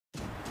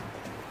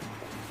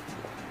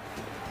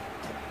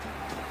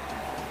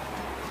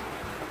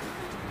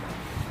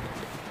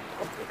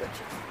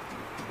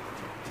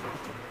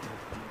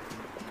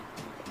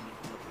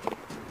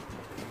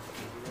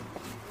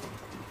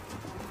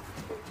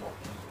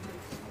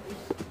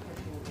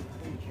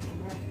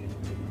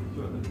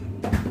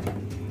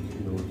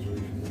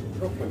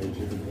got plenty of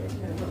chicken breast.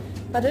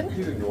 Pardon?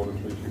 You didn't order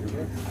 3 chicken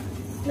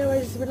breasts. No, I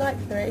just would like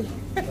 3.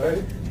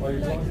 Hey, why you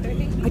like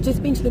 3? I'd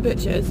just been to the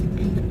butcher's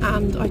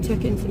and I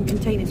took in some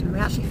containers and I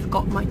actually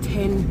forgot my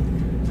tin.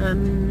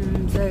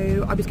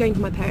 So I was going to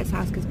my parents'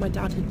 house because my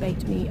dad had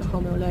baked me a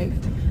wholemeal loaf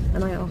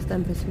and I asked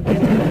them for some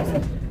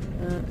containers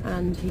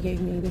and he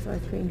gave me this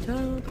ice cream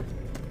tub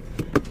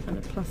and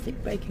a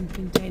plastic baking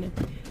container.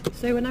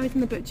 So when I was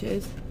in the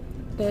butcher's,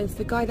 there's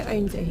the guy that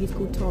owns it, he's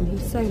called Tom,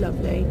 he's so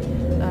lovely,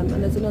 and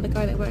there's another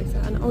guy that works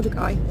there, an older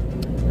guy,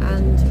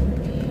 and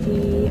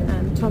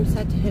Tom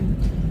said to him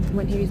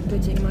when he was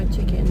putting my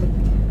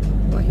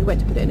chicken, well, he went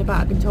to put it in a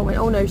bag and Tom went,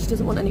 oh no, she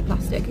doesn't want any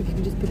plastic, if you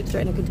can just put it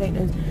straight in the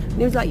containers. And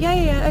he was like,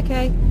 yeah,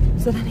 okay.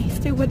 So then he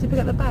still went to pick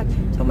up the bag.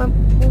 Tom went,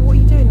 well, what are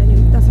you doing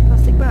then? That's a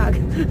plastic bag.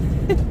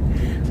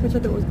 Which I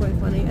thought was quite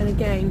funny. And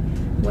again,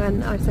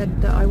 when I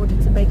said that I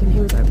wanted some bacon, he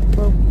was like,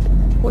 well,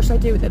 what should I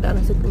do with it then?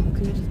 I said, well,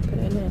 can you just put it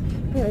in here?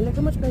 Anyway, look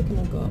how much bacon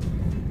I've got.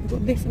 I've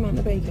got this amount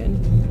of bacon.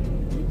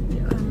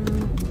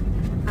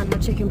 And my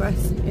chicken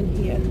breast in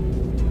here.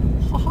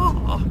 Ha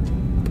ha!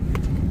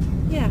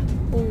 Yeah,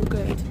 all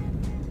good.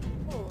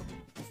 Oh,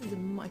 this is a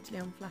mightily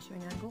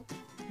unflattering angle.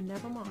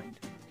 Never mind.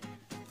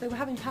 So we're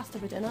having pasta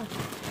for dinner.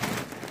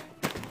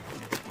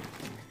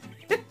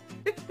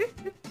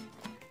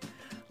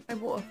 I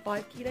bought a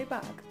 5 kilo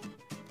bag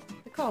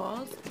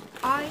because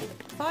I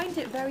find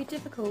it very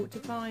difficult to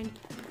find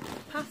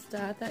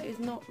pasta that is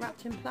not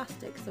wrapped in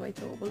plastic, so I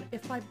thought, well,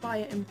 if I buy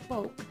it in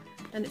bulk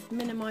then it's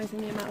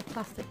minimising the amount of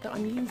plastic that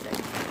I'm using.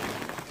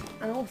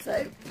 And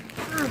also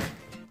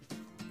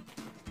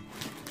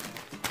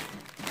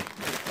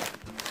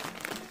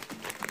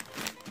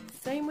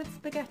same with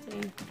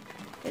spaghetti,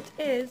 it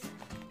is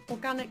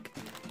organic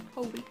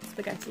whole wheat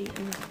spaghetti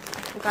and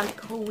organic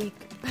whole wheat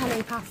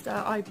penne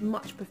pasta. I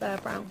much prefer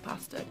brown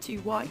pasta to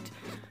white.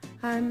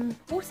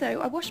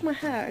 Also, I washed my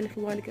hair a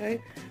little while ago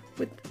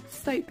with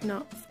soap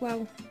nuts.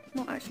 Well,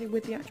 not actually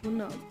with the actual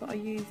nuts, but I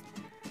used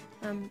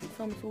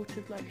some sort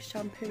of like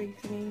shampoo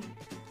thingy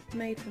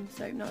made from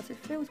soap nuts. It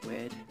feels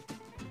weird,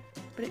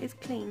 but it is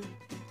clean.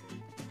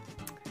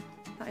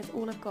 That is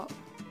all I've got.